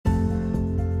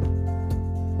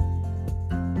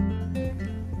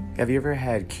Have you ever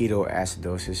had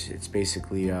ketoacidosis? It's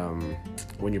basically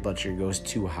when your blood sugar goes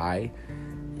too high,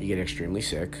 you get extremely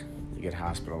sick, you get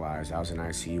hospitalized. I was in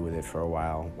ICU with it for a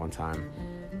while, one time.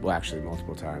 Well, actually,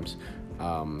 multiple times.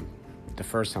 The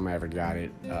first time I ever got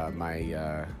it,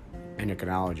 my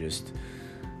endocrinologist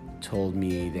told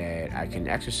me that I can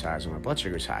exercise when my blood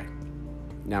sugar's high.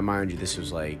 Now, mind you, this was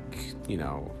 20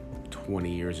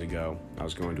 years ago. I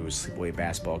was going to a sleepaway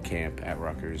basketball camp at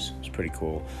Rutgers. It was pretty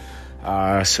cool.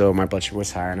 So my blood sugar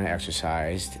was high and I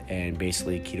exercised, and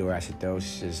basically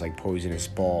ketoacidosis is like poisonous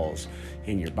balls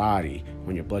in your body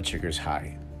when your blood sugar is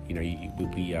high.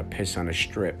 We piss on a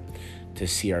strip to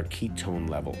see our ketone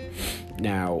level.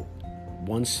 Now,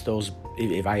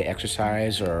 if I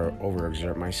exercise or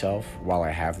overexert myself while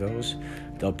I have those,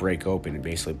 they'll break open and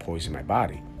basically poison my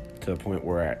body to the point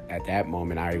where at that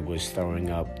moment I was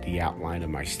throwing up the outline of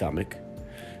my stomach.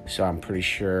 So I'm pretty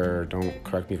sure, don't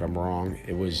correct me if I'm wrong,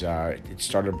 it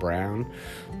started brown,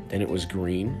 then it was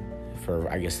green for,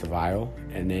 I guess, the vial,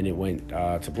 and then it went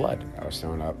to blood. I was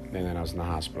throwing up, and then I was in the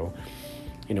hospital.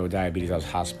 Diabetes, I was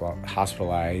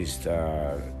hospitalized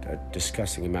a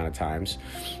disgusting amount of times,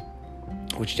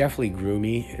 which definitely grew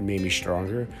me and made me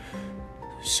stronger.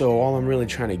 So all I'm really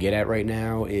trying to get at right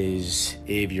now is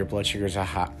if your blood sugars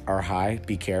are high,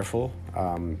 be careful,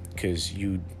 because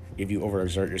if you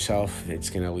overexert yourself, it's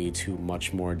going to lead to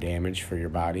much more damage for your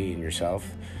body and yourself.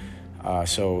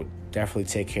 So definitely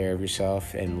take care of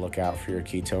yourself and look out for your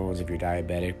ketones. If you're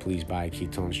diabetic, please buy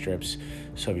ketone strips.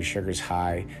 So if your sugar's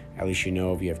high, at least you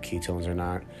know if you have ketones or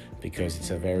not, because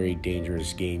it's a very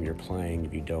dangerous game you're playing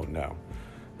if you don't know.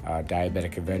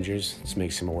 Diabetic Avengers, let's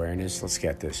make some awareness. Let's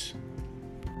get this.